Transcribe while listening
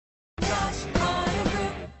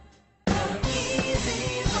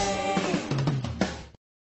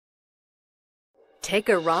Take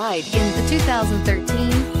a ride in the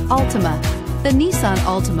 2013 Altima. The Nissan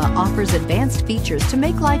Altima offers advanced features to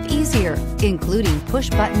make life easier, including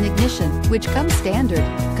push-button ignition, which comes standard.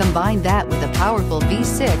 Combine that with a powerful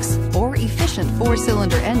V6 or efficient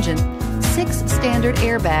 4-cylinder engine, 6 standard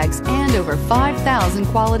airbags, and over 5,000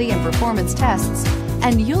 quality and performance tests,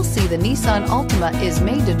 and you'll see the Nissan Altima is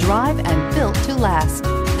made to drive and built to last.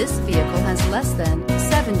 This vehicle has less than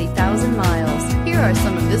 70,000 miles. Here are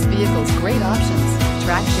some of this vehicle's great options: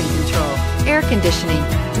 traction control, air conditioning,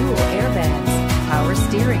 dual airbags, power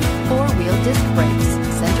steering, 4-wheel disc brakes,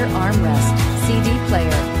 center armrest, CD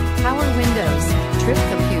player, power windows, trip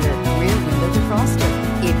computer, rear window defroster.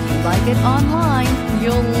 If you like it online,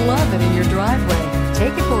 you'll love it in your driveway.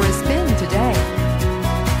 Take it for a spin today.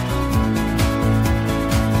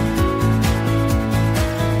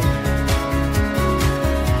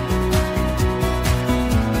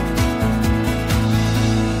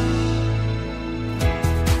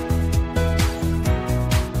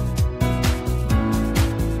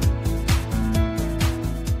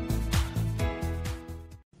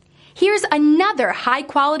 Here's another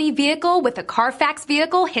high-quality vehicle with a Carfax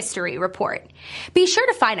Vehicle History Report. Be sure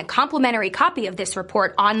to find a complimentary copy of this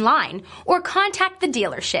report online or contact the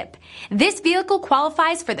dealership. This vehicle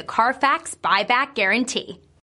qualifies for the Carfax Buyback Guarantee.